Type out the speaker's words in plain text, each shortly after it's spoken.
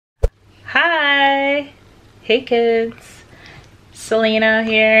Hey kids, Selena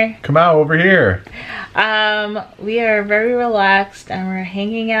here. Come out over here. We are very relaxed and we're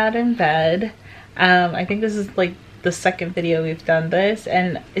hanging out in bed. I think this is like the second video we've done this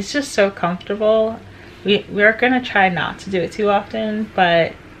and it's just so comfortable. We're gonna try not to do it too often,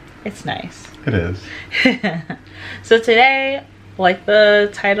 but it's nice. It is. So today, like the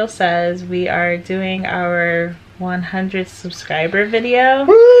title says, we are doing our 100 subscriber video.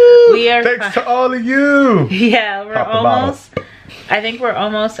 Woo! We are Thanks to all of you. Yeah, I think we're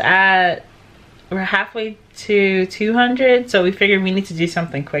halfway to 200, so we figured we need to do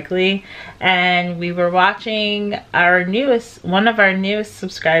something quickly. And we were watching one of our newest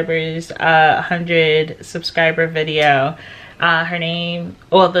subscribers, 100 subscriber video. The name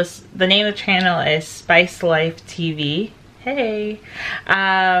of the channel is Spice Life TV. Hey.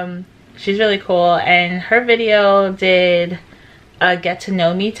 She's really cool, and her video did a get to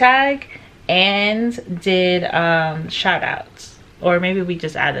know me tag and did shout outs, or maybe we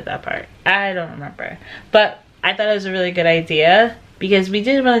just added that part, I don't remember, but I thought it was a really good idea because we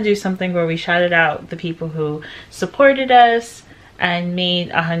did want to do something where we shouted out the people who supported us and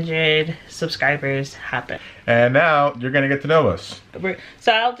made 100 subscribers happen. And now you're gonna get to know us.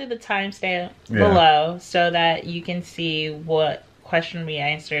 So I'll do the timestamp below so that you can see what question we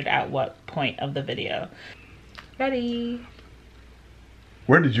answered at what point of the video. Ready?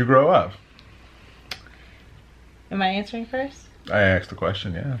 Where did you grow up? Am I answering first? I asked the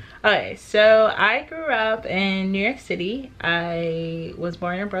question, yeah. Okay, so I grew up in New York City. I was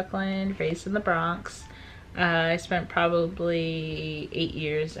born in Brooklyn, raised in the Bronx. I spent probably 8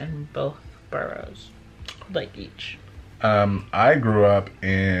 years in both boroughs, like each. I grew up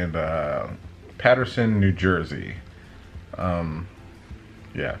in Paterson, New Jersey.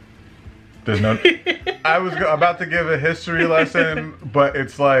 Yeah. There's no. I was about to give a history lesson, but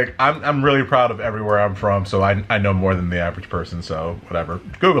it's like I'm really proud of everywhere I'm from, so I know more than the average person. So whatever,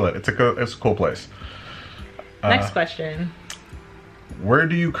 Google it. It's a cool place. Next question. Where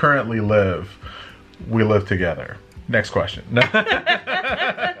do you currently live? We live together. Next question.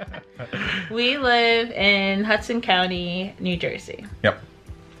 We live in Hudson County, New Jersey. Yep.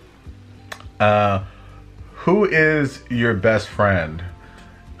 Who is your best friend?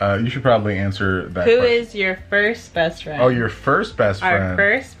 You should probably answer that question. Who is your first best friend? Oh, your first best friend. Our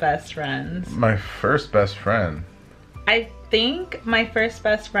first best friends. My first best friend. I think my first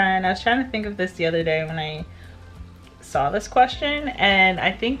best friend, I was trying to think of this the other day when I saw this question, and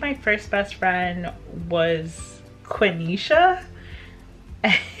I think my first best friend was Quenisha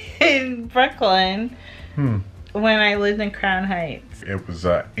in Brooklyn when I lived in Crown Heights. It was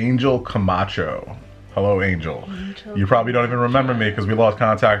Angel Camacho. Hello, Angel. You probably don't even remember me because we lost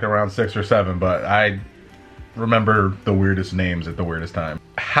contact around 6 or 7, but I remember the weirdest names at the weirdest time.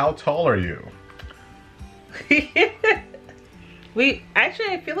 How tall are you?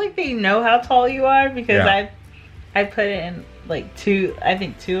 I feel like they know how tall you are because I put it in like two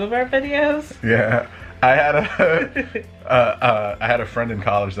of our videos. Yeah. I had a friend in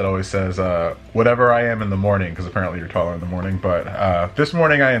college that always says, whatever I am in the morning, because apparently you're taller in the morning, but this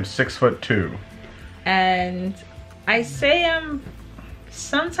morning I am 6'2". And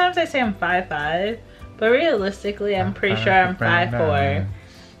sometimes I say I'm 5'5", but realistically I'm pretty sure I'm 5'4".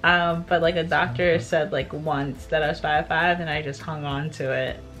 But like a doctor said like once that I was 5'5", and I just hung on to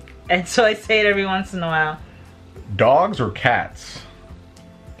it. And so I say it every once in a while. Dogs or cats?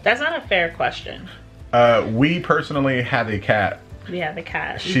 That's not a fair question. We personally have a cat. We have a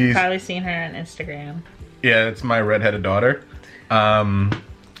cat. You've probably seen her on Instagram. Yeah, it's my redheaded daughter.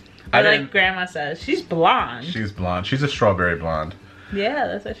 Like Grandma says, she's blonde. She's blonde. She's a strawberry blonde. Yeah,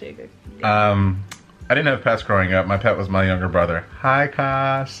 that's actually a good. I didn't have pets growing up. My pet was my younger brother. Hi,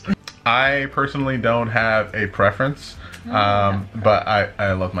 Cass. I personally don't have a preference, but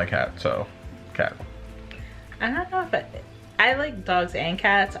I love my cat, so cat. I don't know if I like dogs and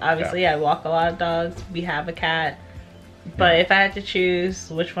cats. Obviously, I walk a lot of dogs. We have a cat. But if I had to choose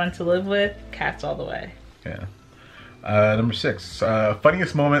which one to live with, cats all the way. Yeah. Number 6.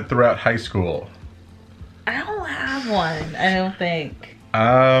 Funniest moment throughout high school. I don't have one, I don't think.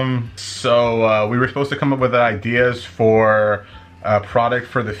 So we were supposed to come up with ideas for a product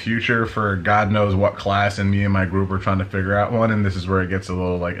for the future for God knows what class, and me and my group were trying to figure out one, and this is where it gets a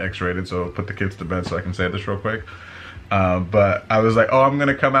little like X-rated, so put the kids to bed so I can say this real quick. But I was like, oh, I'm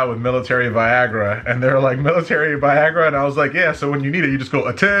gonna come out with military Viagra, and they're like, military Viagra, and I was like, yeah, so when you need it you just go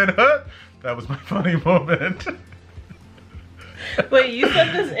attend. That was my funny moment. Wait, you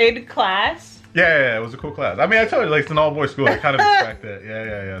said this in class? Yeah, it was a cool class. I mean, I told you, like, it's an all-boys school. I kind of expect it.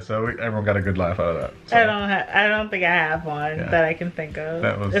 Yeah. So everyone got a good laugh out of that. So. I don't think I have one that I can think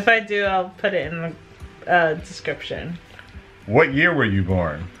of. If I do, I'll put it in description. What year were you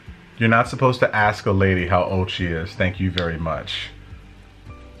born? You're not supposed to ask a lady how old she is. Thank you very much.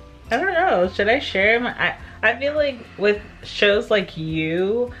 I don't know. Should I share I feel like with shows like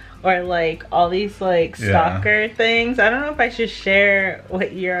You or like all these like stalker things, I don't know if I should share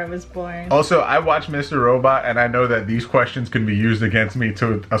what year I was born. Also, I watch Mr. Robot and I know that these questions can be used against me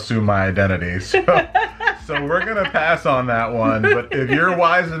to assume my identity. So, so we're gonna pass on that one. But if you're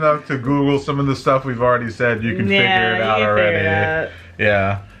wise enough to Google some of the stuff we've already said, you can figure it out already.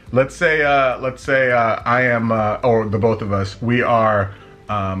 Yeah. Let's say I am, or the both of us, we are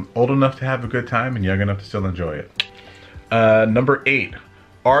old enough to have a good time and young enough to still enjoy it. Number 8.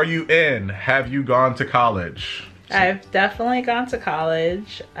 Are you in? Have you gone to college? I've definitely gone to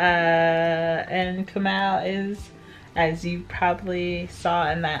college. And Kamal is, as you probably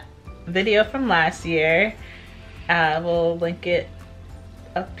saw in that video from last year, we'll link it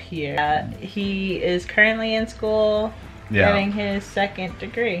up here. He is currently in school, getting his 2nd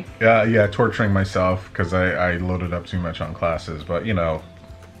degree. Yeah, torturing myself because I loaded up too much on classes, but you know,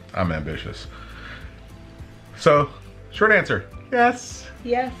 I'm ambitious. So, short answer, yes.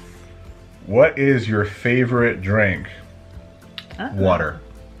 Yes. What is your favorite drink? Water.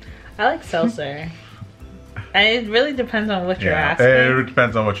 I like seltzer. And it really depends on what you're asking. It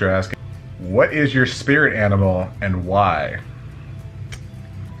depends on what you're asking. What is your spirit animal and why?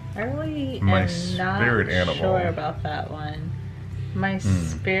 I really am not sure about that one. My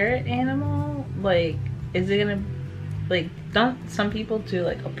spirit animal, like, is it gonna, like, don't some people do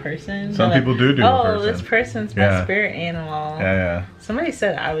like a person? Some people do a person. Oh, this person's my spirit animal. Yeah. Somebody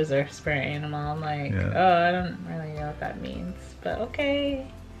said I was their spirit animal. I'm like, oh, I don't really know what that means, but okay.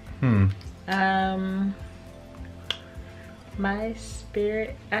 My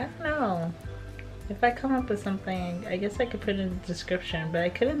spirit, I don't know. If I come up with something, I guess I could put it in the description, but I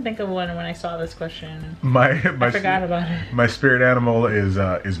couldn't think of one when I saw this question. I forgot about it. My spirit animal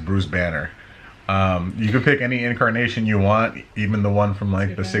is Bruce Banner. You can pick any incarnation you want, even the one from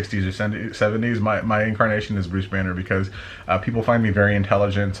like the 60s or 70s. My incarnation is Bruce Banner because people find me very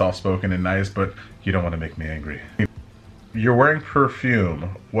intelligent, soft-spoken, and nice, but you don't want to make me angry. You're wearing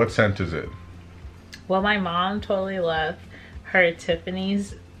perfume. What scent is it? Well, my mom totally loved her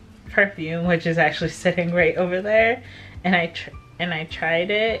Tiffany's perfume, which is actually sitting right over there, and I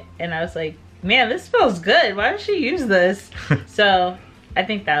tried it and I was like, man, this smells good. Why does she use this? So I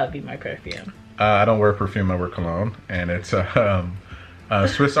think that would be my perfume. I don't wear perfume, I wear cologne, and it's a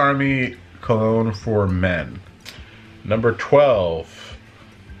Swiss Army cologne for men. Number 12,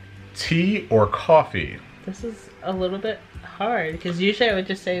 tea or coffee? This is a little bit hard because usually I would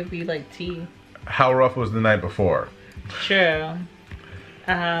just say it'd be like tea. How rough was the night before? True.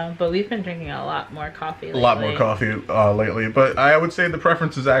 But we've been drinking a lot more coffee lately. A lot more coffee lately, but I would say the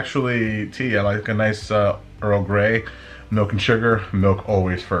preference is actually tea. I like a nice Earl Grey, milk and sugar, milk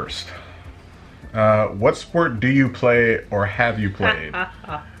always first. What sport do you play or have you played?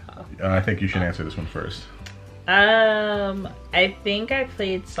 I think you should answer this one first. I think I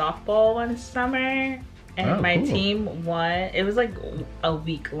played softball one summer and my team won. It was like a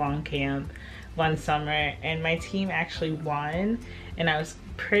week-long camp one summer and my team actually won, and I was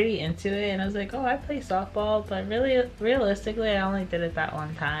pretty into it and I was like, oh, I play softball, but really realistically I only did it that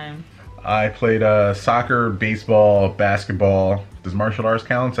one time. I played soccer, baseball, basketball. Does martial arts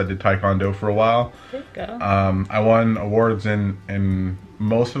count? I did taekwondo for a while. There you go. I won awards in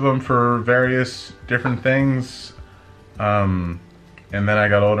most of them for various different things. And then I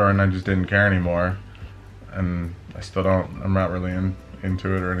got older and I just didn't care anymore. And I still don't. I'm not really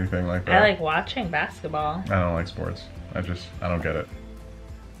into it or anything like that. I like watching basketball. I don't like sports. I don't get it.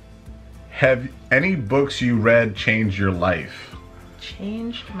 Have any books you read changed your life?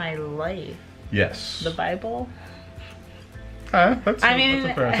 Changed my life? Yes. The Bible? That's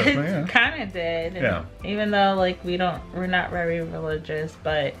a fair assessment, yeah. It kind of did. Yeah. Even though like we're not very religious,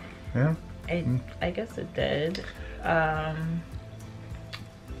 but yeah, I guess it did.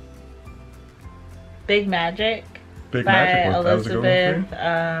 Big Magic. Big by Magic. Elizabeth.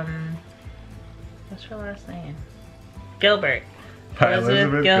 What's her last name? Gilbert. By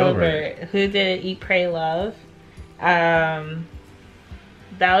Elizabeth Gilbert. Who did Eat, Pray, Love. That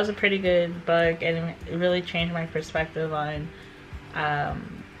was a pretty good book, and it really changed my perspective on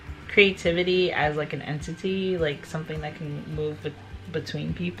creativity as like an entity, like something that can move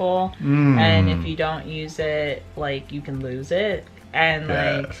between people. And if you don't use it, like you can lose it. And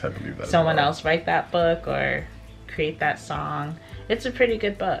yes, like someone else write that book or create that song. It's a pretty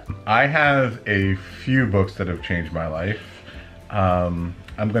good book. I have a few books that have changed my life.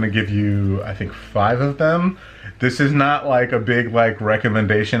 I'm gonna give you, I think, 5 of them. This is not like a big like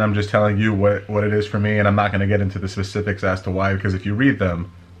recommendation. I'm just telling you what it is for me, and I'm not gonna get into the specifics as to why, because if you read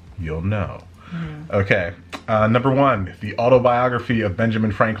them, you'll know. Okay, number 1, the autobiography of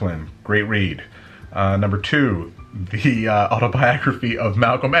Benjamin Franklin, great read. Number 2, the autobiography of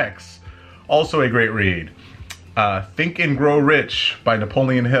Malcolm X, also a great read. Think and Grow Rich by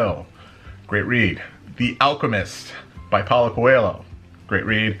Napoleon Hill, great read. The Alchemist by Paulo Coelho, great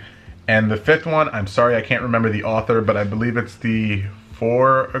read. And the 5th one, I'm sorry I can't remember the author, but I believe it's the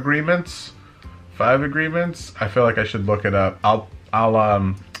 5 Agreements. I feel like I should look it up. I'll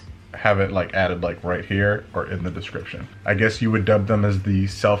have it like added like right here or in the description. I guess you would dub them as the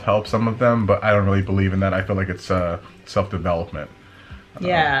self-help, some of them, but I don't really believe in that. I feel like it's self-development.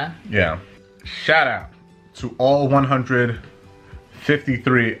 Yeah. Yeah. Shout out to all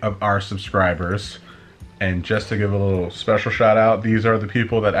 153 of our subscribers. And just to give a little special shout out, these are the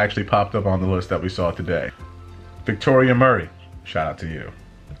people that actually popped up on the list that we saw today. Victoria Murray, shout out to you.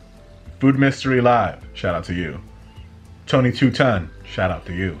 Food Mystery Live, shout out to you. Tony Two Ton, shout out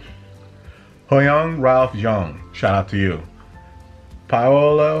to you. Hoyoung Ralph Young, shout out to you.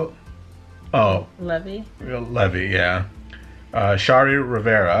 Paolo, Levy, yeah. Shari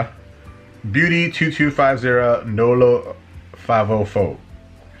Rivera, Beauty 2250 Nolo 504.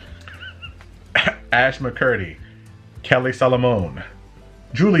 Ash McCurdy, Kelly Solomon,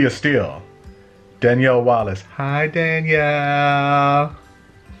 Julia Steele, Danielle Wallace. Hi, Danielle.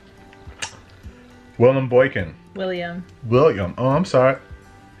 William Boykin. William. Oh, I'm sorry.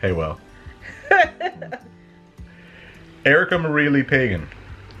 Hey, Will. Erica Marie Lee Pagan,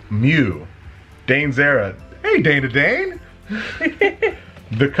 Mew, Dane Zara. Hey, Dane to Dane.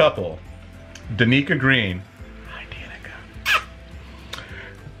 The Couple, Danica Green. Hi, Danica.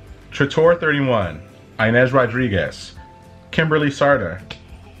 Tritor 31, Inez Rodriguez, Kimberly Sarda,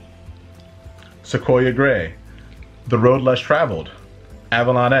 Sequoia Gray, The Road Less Traveled,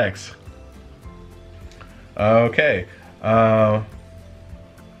 Avalon X. Okay.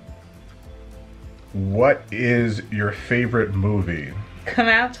 What is your favorite movie?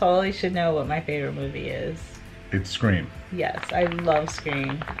 Kamau totally should know what my favorite movie is. It's Scream. Yes, I love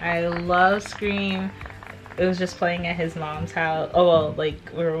Scream. I love Scream. It was just playing at his mom's house. Oh, well,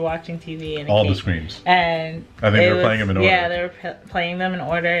 like, we were watching TV and all the Screams. And I think they were playing them in order. Yeah, they were playing them in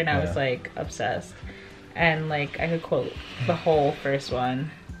order, and I was, like, obsessed. And, like, I could quote the whole first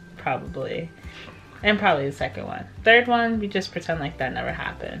one, probably. And probably the second one. Third one, we just pretend like that never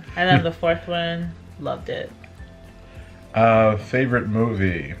happened. And then the 4th one, loved it. Favorite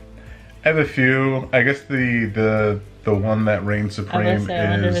movie? I have a few. I guess the one that reigns supreme is. I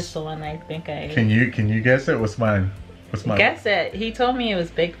wonder if it's the one I think I. Can you guess it? What's mine? Guess it. He told me it was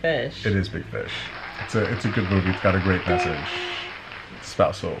Big Fish. It is Big Fish. It's a good movie. It's got a great message.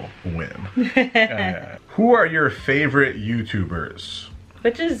 Spousal win. Who are your favorite YouTubers?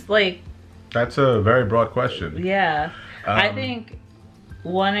 Which is like. That's a very broad question. Yeah, I think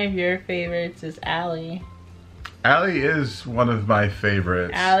one of your favorites is Allie. Allie is one of my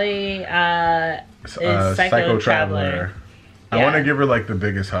favorites. Allie is Psycho Traveler. Yeah. I want to give her like the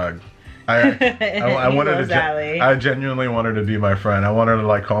biggest hug. I wanted to. I genuinely want her to be my friend. I want her to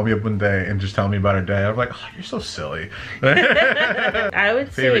like call me up one day and just tell me about her day. I'm like, oh, you're so silly. I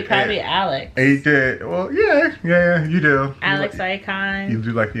would say probably Alex. Well, yeah, you do. Alex Icon. You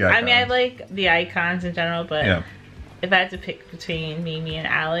do like the icons. I mean, I like the icons in general, but yeah. If I had to pick between Mimi and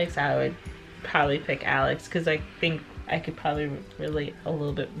Alex, I would probably pick Alex because I think I could probably relate a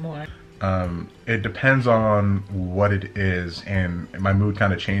little bit more. It depends on what it is, and my mood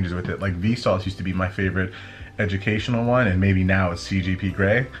kind of changes with it. Like Vsauce used to be my favorite educational one, and maybe now it's CGP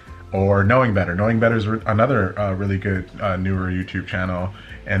Grey or Knowing Better. Knowing Better is another really good newer YouTube channel.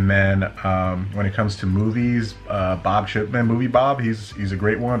 And then when it comes to movies, Bob Shipman, Movie Bob, he's a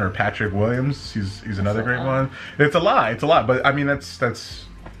great one. Or Patrick Williams, he's another great one. It's a lot, but I mean that's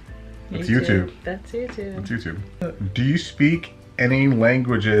YouTube. That's YouTube. That's YouTube. Do you speak any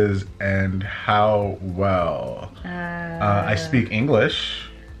languages, and how well? I speak English.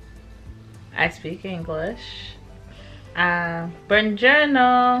 I speak English.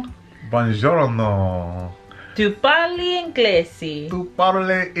 Buongiorno. Buongiorno. Tu parli inglese? Tu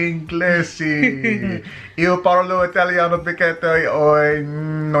parli inglese. Io parlo italiano perché ho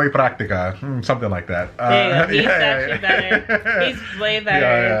noi pratica. Something like that. There you go. He's actually better. He's way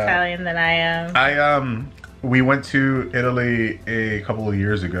better Italian than I am. We went to Italy a couple of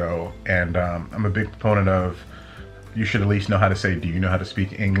years ago, and I'm a big proponent of you should at least know how to say, do you know how to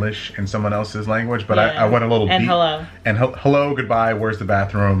speak English in someone else's language? But I went a little deep. Hello. And hello, goodbye, where's the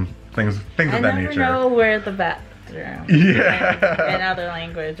bathroom? Things of that nature. I never know where the bathroom. Yeah. In other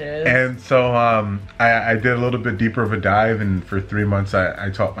languages. And so I did a little bit deeper of a dive, and for 3 months I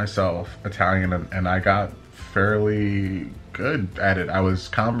taught myself Italian, and I got fairly good at it. I was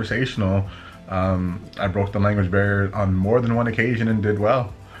conversational. I broke the language barrier on more than one occasion and did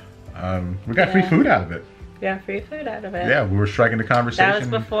well. We got free food out of it. Yeah, free food out of it. Yeah, we were striking the conversation. That was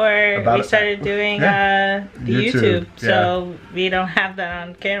before we started doing YouTube. So we don't have that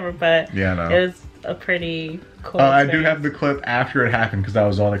on camera, but yeah, no. It was a pretty cool I do have the clip after it happened because I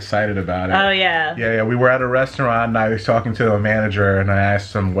was all excited about it. Oh, yeah. Yeah, we were at a restaurant and I was talking to the manager and I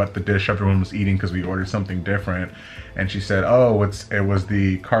asked him what the dish everyone was eating because we ordered something different. And she said, oh, it was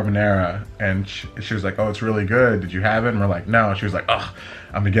the carbonara. And she was like, oh, it's really good. Did you have it? And we're like, no. She was like, oh,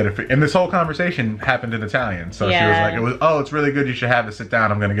 I'm going to get it for you. And this whole conversation happened in Italian. So she was like, oh, it's really good. You should have it. Sit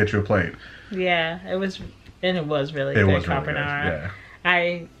down. I'm going to get you a plate. Yeah, it was really good carbonara. Really good, yeah.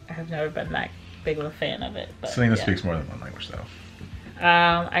 I have never been that big of a fan of it. But, Selena speaks more than one language, though.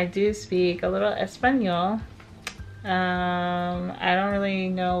 I do speak a little Espanol. I don't really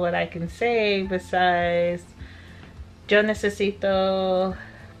know what I can say besides yo necesito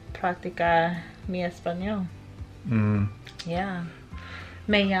practicar mi español. Yeah.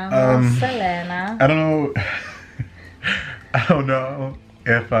 Me llamo Selena. I don't know. I don't know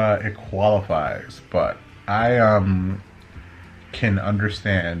if it qualifies, but I can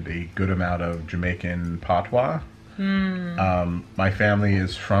understand a good amount of Jamaican patois. My family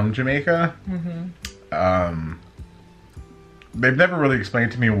is from Jamaica. They've never really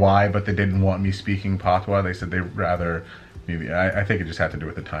explained to me why, but they didn't want me speaking patois. They said they'd rather maybe. I think it just had to do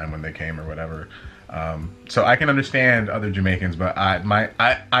with the time when they came or whatever. So I can understand other Jamaicans, but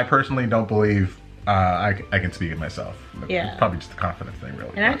I personally don't believe I can speak it myself. Yeah. It's probably just a confidence thing,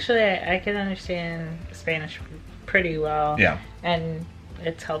 really. And actually, I can understand Spanish pretty well. Yeah. And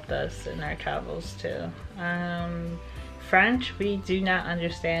it's helped us in our travels too. French, we do not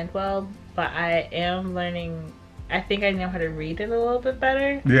understand well, but I am learning. I think I know how to read it a little bit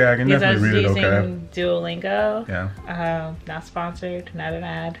better. Yeah, I can definitely read it okay. Because I was using Duolingo. Yeah. Not sponsored, not an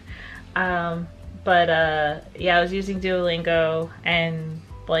ad. Yeah, I was using Duolingo, and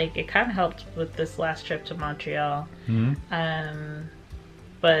like it kind of helped with this last trip to Montreal.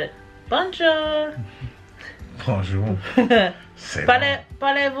 But bonjour. Bonjour.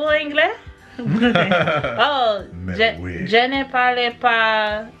 Parlez-vous anglais? Oh, je ne parle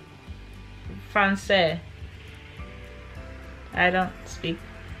pas français. I don't speak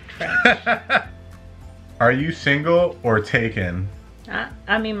French. Are you single or taken?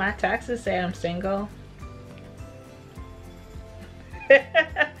 I mean, my taxes say I'm single.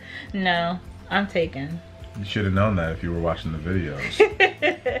 No, I'm taken. You should have known that if you were watching the videos.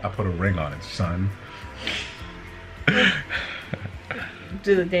 I put a ring on it, son.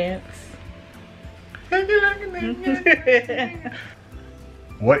 Do the dance.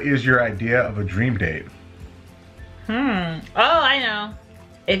 What is your idea of a dream date? Oh, I know.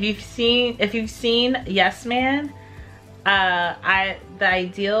 If you've seen Yes Man, the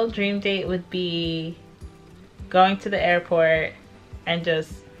ideal dream date would be going to the airport and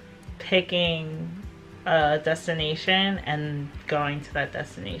just picking a destination and going to that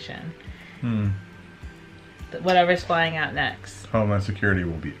destination. Whatever's flying out next. Homeland Security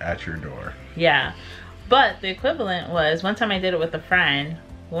will be at your door. Yeah. But the equivalent was, one time I did it with a friend.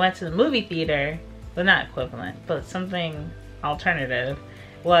 We went to the movie theater. Well, not equivalent, but something alternative.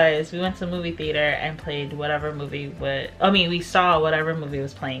 Was we went to the movie theater and played whatever movie we saw whatever movie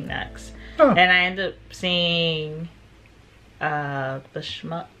was playing next. Oh. And I ended up seeing Dinner for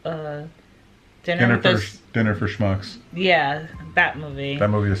Schmucks. Yeah, that movie. That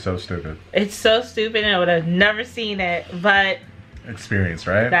movie is so stupid. It's so stupid, and I would have never seen it, but experience,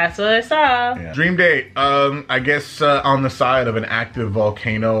 right? That's what I saw. Yeah. Dream date. I guess on the side of an active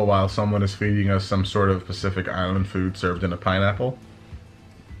volcano while someone is feeding us some sort of Pacific Island food served in a pineapple.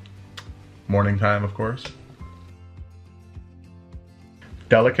 Morning time, of course.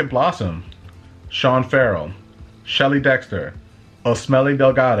 Delicate Blossom. Sean Farrell. Shelley Dexter. Osmelly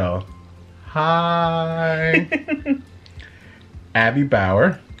Delgado. Hi. Abby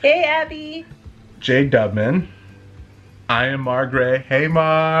Bauer. Hey, Abby. Jay Dubman. I am Margaret. Hey,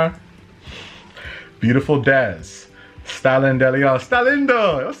 Mar. Beautiful Des. Stalindelio.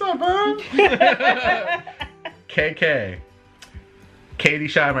 Stalindo. What's up, bud? KK. Katie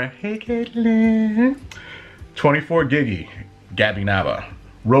Scheimer. Hey, Caitlin. 24 Giggy. Gabby Nava.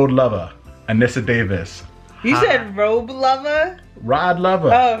 Road Lover. Anissa Davis. You said Robe Lover? Rod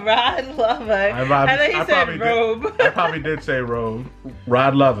Lover. Oh, Rod Lover. I thought you said Robe. I probably did say Robe.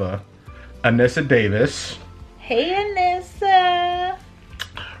 Rod Lover. Anissa Davis. Hey, Anissa.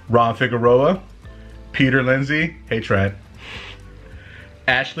 Ron Figueroa. Peter Lindsay. Hey, Trent.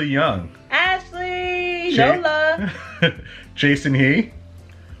 Ashley Young. Ashley! Lola! Jason He.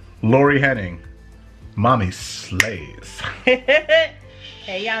 Lori Henning. Mommy Slays. Hey,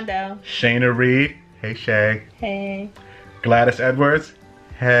 Yondo. Shayna Reed. Hey, Shay. Hey. Gladys Edwards.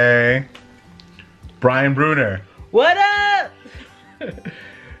 Hey. Brian Bruner. What up?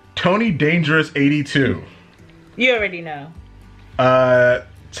 Tony Dangerous 82. You already know.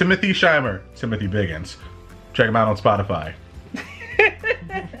 Timothy Scheimer. Timothy Biggins. Check him out on Spotify.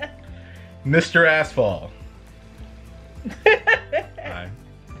 Mr. Asphalt. Hi.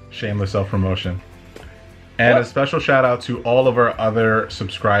 Shameless self-promotion. And a special shout out to all of our other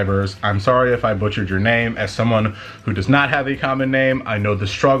subscribers. I'm sorry if I butchered your name. As someone who does not have a common name, I know the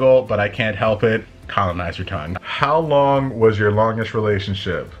struggle, but I can't help it. Colonize your tongue. How long was your longest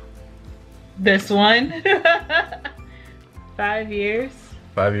relationship? This one. 5 years.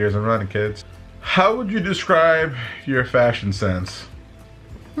 5 years and running, kids. How would you describe your fashion sense?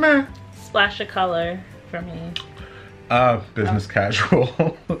 Meh. Splash of color for me. Business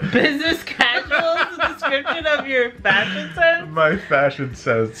casual. Business casual is the description of your fashion sense? My fashion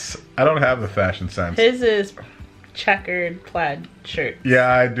sense. I don't have a fashion sense. His is checkered plaid shirt. Yeah,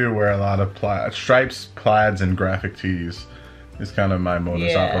 I do wear a lot of stripes, plaids, and graphic tees. It's kind of my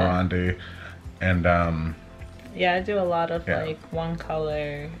modus operandi. And yeah, I do a lot of like one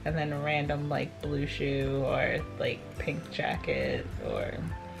color and then a random like blue shoe or like pink jacket or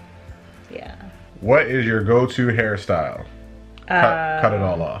yeah. What is your go-to hairstyle? Cut it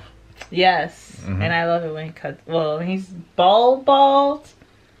all off. Yes, and I love it when he cuts. Well, when he's bald.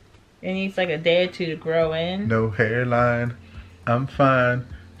 It needs like a day or two to grow in. No hairline. I'm fine.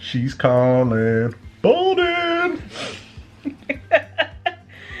 She's calling. Bolden.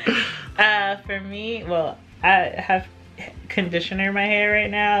 For me, well, I have conditioner in my hair right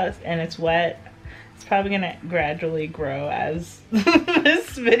now, and it's wet. It's probably gonna gradually grow as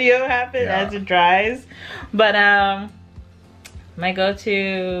this video happens, as it dries. But my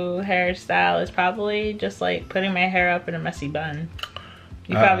go-to hairstyle is probably just like putting my hair up in a messy bun.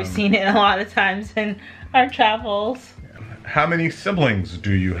 You've probably seen it a lot of times in our travels. How many siblings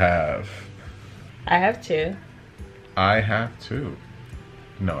do you have? I have 2. I have 2.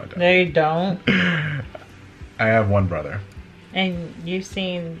 No, I don't. No, you don't. I have 1 brother. And you've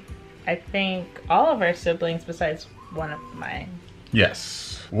seen, I think, all of our siblings besides one of mine.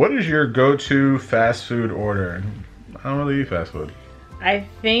 Yes. What is your go-to fast food order? I don't really eat fast food. I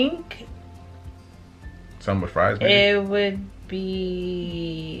think Some with fries, maybe? it would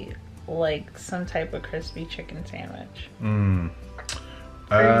be like some type of crispy chicken sandwich. For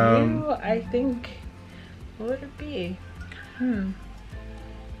you, I think, what would it be?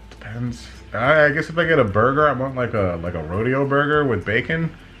 Depends. I guess if I get a burger, I want like a rodeo burger with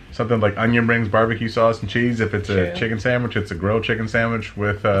bacon. Something like onion rings, barbecue sauce, and cheese. If it's a chicken sandwich, it's a grilled chicken sandwich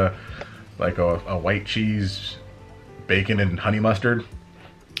with like a white cheese, bacon, and honey mustard.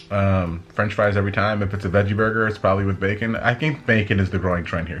 French fries every time. If it's a veggie burger, it's probably with bacon. I think bacon is the growing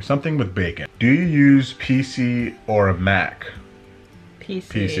trend here. Something with bacon. Do you use PC or a Mac?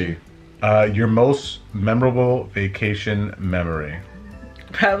 PC. Your most memorable vacation memory?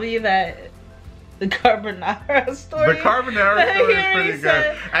 Probably the carbonara story. The carbonara story is pretty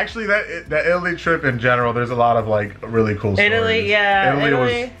good. Actually, that Italy trip in general, there's a lot of like really cool stories. Italy.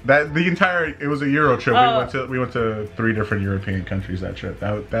 Was it was a Euro trip. We went to 3 different European countries that trip.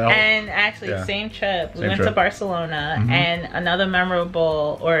 And actually, same trip. We went to Barcelona, and another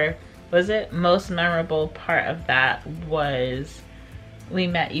memorable, or was it most memorable part of that was we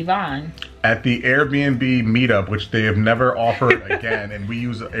met Yvonne. At the Airbnb meetup, which they have never offered again, and we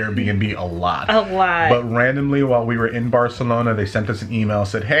use Airbnb a lot. But randomly, while we were in Barcelona, they sent us an email,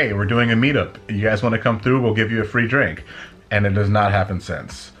 said, hey, we're doing a meetup. You guys want to come through? We'll give you a free drink. And it has not happened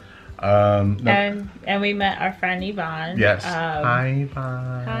since. And we met our friend Yvonne. Yes. Hi,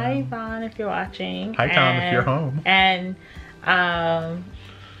 Yvonne. Hi, Yvonne, if you're watching. Hi, Tom, if you're home. And,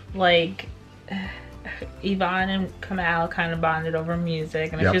 like... Yvonne and Kamal kind of bonded over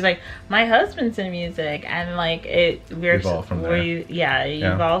music, and she was like, my husband's in music, and like evolved from there.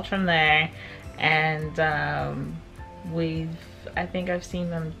 Evolved from there. And I think I've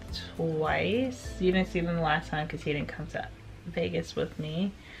seen them twice. You didn't see them the last time because he didn't come to Vegas with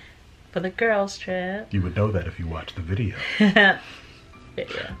me for the girls trip. You would know that if you watched the video. And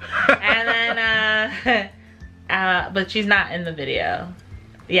then but she's not in the video.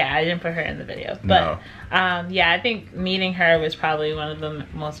 Yeah, I didn't put her in the video. But yeah, I think meeting her was probably one of the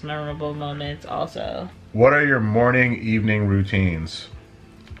most memorable moments also. What are your morning, evening routines?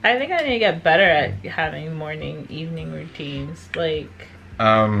 I think I need to get better at having morning, evening routines. Like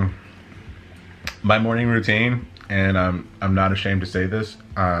My morning routine, and I'm not ashamed to say this,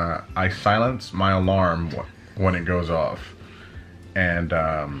 I silence my alarm when it goes off, and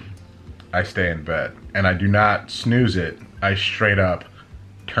I stay in bed, and I do not snooze it. I straight up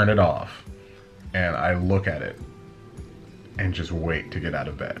turn it off, and I look at it and just wait to get out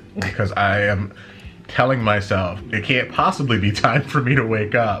of bed, because I am telling myself it can't possibly be time for me to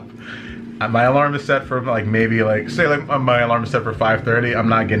wake up. My alarm is set for like maybe like, say like my alarm is set for 5:30. I'm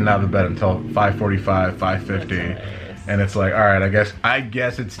not getting out of bed until 5:45, 5:50. And it's like, all right, I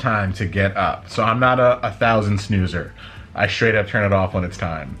guess it's time to get up. So I'm not a 1,000 snoozer. I straight up turn it off when it's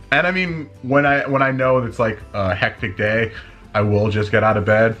time. And I mean, when I know it's like a hectic day, I will just get out of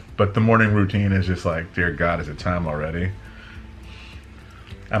bed. But the morning routine is just like, dear God, is it time already?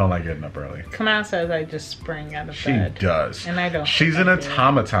 I don't like getting up early. Kamau says I just spring out of she bed. She does. And I don't. She's an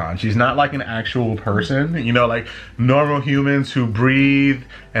automaton. She's not like an actual person. You know, like normal humans who breathe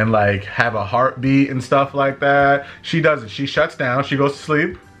and like have a heartbeat and stuff like that. She doesn't. She shuts down. She goes to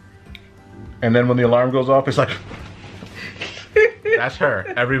sleep. And then when the alarm goes off, it's like... That's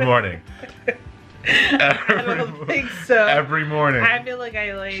her every morning. I don't think so. Every morning. I feel like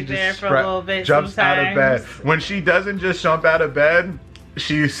I lay there for a little bit jumps sometimes. out of bed. When she doesn't just jump out of bed,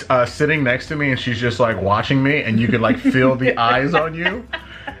 she's sitting next to me and she's just like watching me, and you could like feel the eyes on you.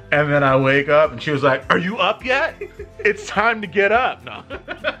 And then I wake up and she was like, "Are you up yet? It's time to get up." No.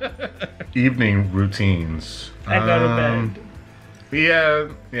 Evening routines. I go to bed. Yeah.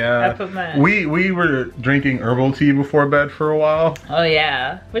 I put my... We were drinking herbal tea before bed for a while. Oh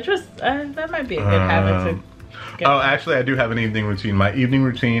yeah, which was that might be a good habit to get. Oh, actually, I do have an evening routine. My evening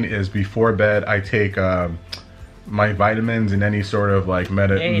routine is before bed. I take my vitamins and any sort of like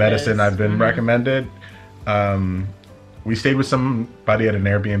medicine I've been recommended. We stayed with somebody at an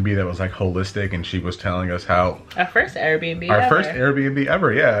Airbnb that was like holistic, and she was telling us how our first Airbnb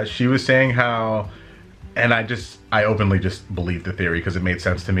ever. Yeah, she was saying how. And I openly just believed the theory, because it made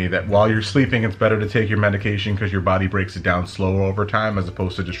sense to me that while you're sleeping, it's better to take your medication because your body breaks it down slower over time, as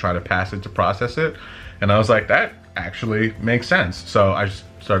opposed to just try to pass it to process it. And I was like, that actually makes sense. So I just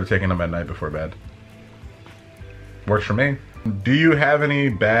started taking them at night before bed. Works for me. Do you have any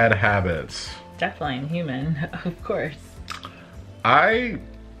bad habits? Definitely, I'm human, of course. I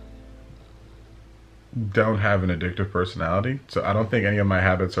don't have an addictive personality, so I don't think any of my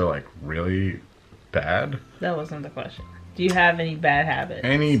habits are like really bad. That wasn't the question. Do you have any bad habits?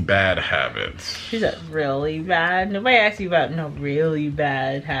 Any bad habits? She said really bad. Nobody asked you about no really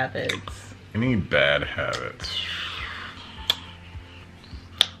bad habits. Any bad habits?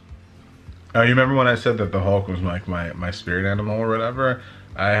 Oh, you remember when I said that the Hulk was like my spirit animal or whatever?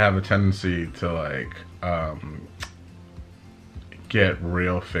 I have a tendency to like get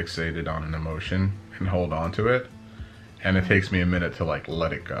real fixated on an emotion and hold on to it, and it takes me a minute to like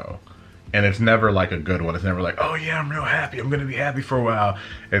let it go. And it's never like a good one. It's never like, oh yeah, I'm real happy, I'm gonna be happy for a while.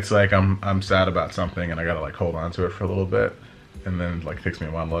 It's like I'm sad about something and I gotta like hold on to it for a little bit, and then like it takes me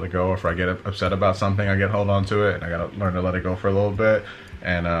a while to let it go. Or if I get upset about something, I hold on to it and I gotta learn to let it go for a little bit.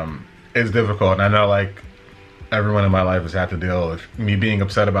 And it's difficult, and I know like everyone in my life has had to deal with me being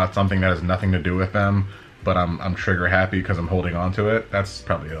upset about something that has nothing to do with them, but I'm trigger happy because I'm holding on to it. That's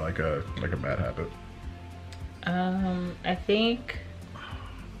probably like a bad habit. I think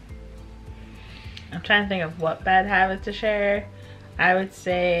I'm trying to think of what bad habit to share. I would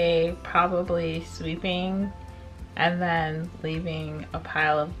say probably sweeping and then leaving a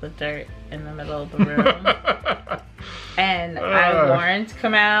pile of the dirt in the middle of the room. And I warned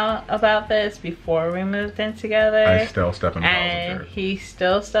Kamau about this before we moved in together. I still step in piles of dirt. He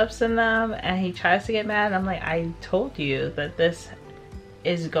still steps in them, and he tries to get mad. I'm like, I told you that this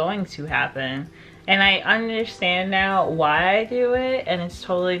is going to happen. And I understand now why I do it, and it's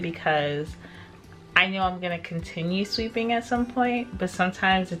totally because I know I'm gonna continue sweeping at some point, but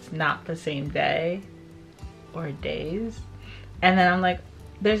sometimes it's not the same day or days. And then I'm like,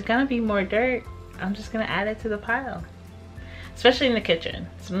 there's gonna be more dirt. I'm just gonna add it to the pile. Especially in the kitchen.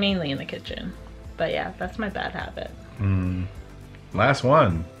 It's mainly in the kitchen. But yeah, that's my bad habit. Last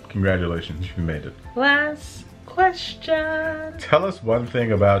one. Congratulations, you made it. Last question. Tell us one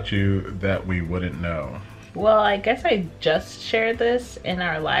thing about you that we wouldn't know. Well, I guess I just shared this in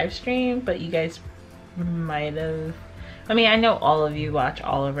our live stream, but you guys might have... I mean, I know all of you watch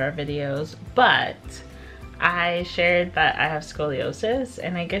all of our videos, but I shared that I have scoliosis,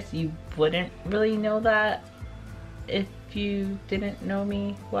 and I guess you wouldn't really know that if you didn't know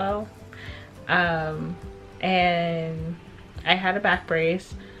me well. And I had a back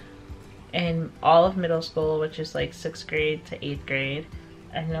brace in all of middle school, which is like 6th grade to 8th grade.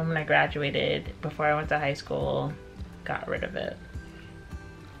 And then when I graduated, before I went to high school, got rid of it.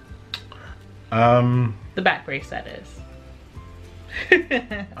 The back brace, that is.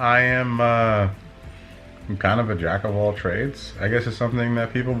 I'm kind of a jack of all trades. I guess it's something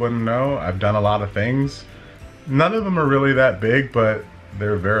that people wouldn't know. I've done a lot of things. None of them are really that big, but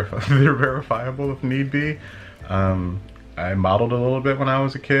they're they're verifiable if need be. I modeled a little bit when I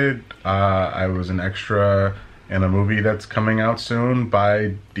was a kid. I was an extra in a movie that's coming out soon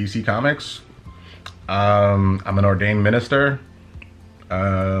by DC Comics. I'm an ordained minister.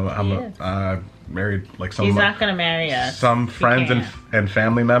 I'm married like some. He's not gonna marry us. Some friends and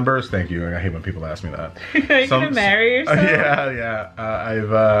family members. Thank you. I hate when people ask me that. Are you gonna marry yourself? Yeah.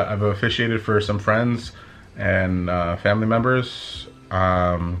 I've officiated for some friends and family members.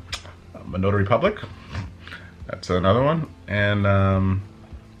 I'm a notary public. That's another one. And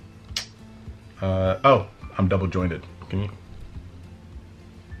oh, I'm double jointed. Can you?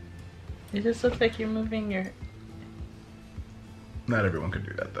 It just looks like you're moving your. Not everyone can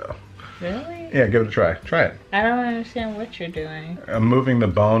do that though. Really? Yeah, give it a try. Try it. I don't understand what you're doing. I'm moving the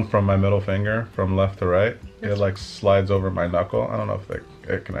bone from my middle finger from left to right. It like slides over my knuckle. I don't know if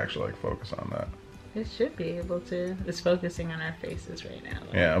it can actually like focus on that. It should be able to. It's focusing on our faces right now.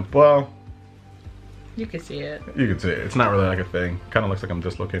 Though. Yeah, well. You can see it. You can see it. It's not really like a thing. Kind of looks like I'm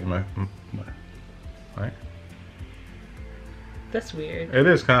dislocating my right? That's weird. It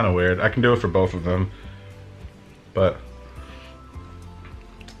is kind of weird. I can do it for both of them. But.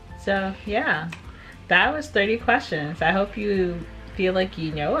 So, yeah. That was 30 questions. I hope you feel like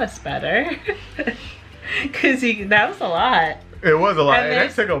you know us better. Because that was a lot. It was a lot. And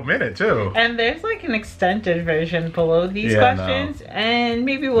that took a minute, too. And there's like an extended version below these questions. No. And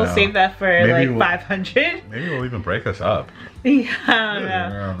maybe we'll save that for maybe like 500. Maybe we'll even break us up. Yeah, I don't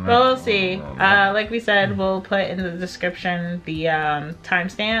know. But we'll see. Like we said, we'll put in the description the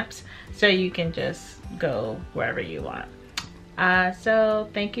timestamps. So you can just go wherever you want. So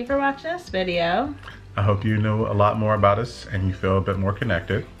thank you for watching this video. I hope you know a lot more about us and you feel a bit more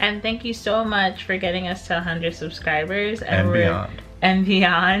connected. And thank you so much for getting us to 100 subscribers. And beyond. And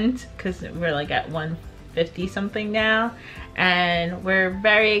beyond, because we're like at 150 something now. And we're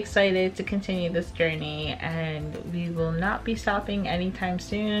very excited to continue this journey, and we will not be stopping anytime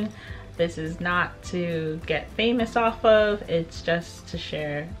soon. This is not to get famous off of, it's just to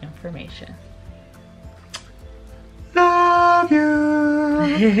share information. Love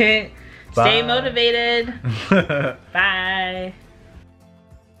you. Stay motivated. Bye.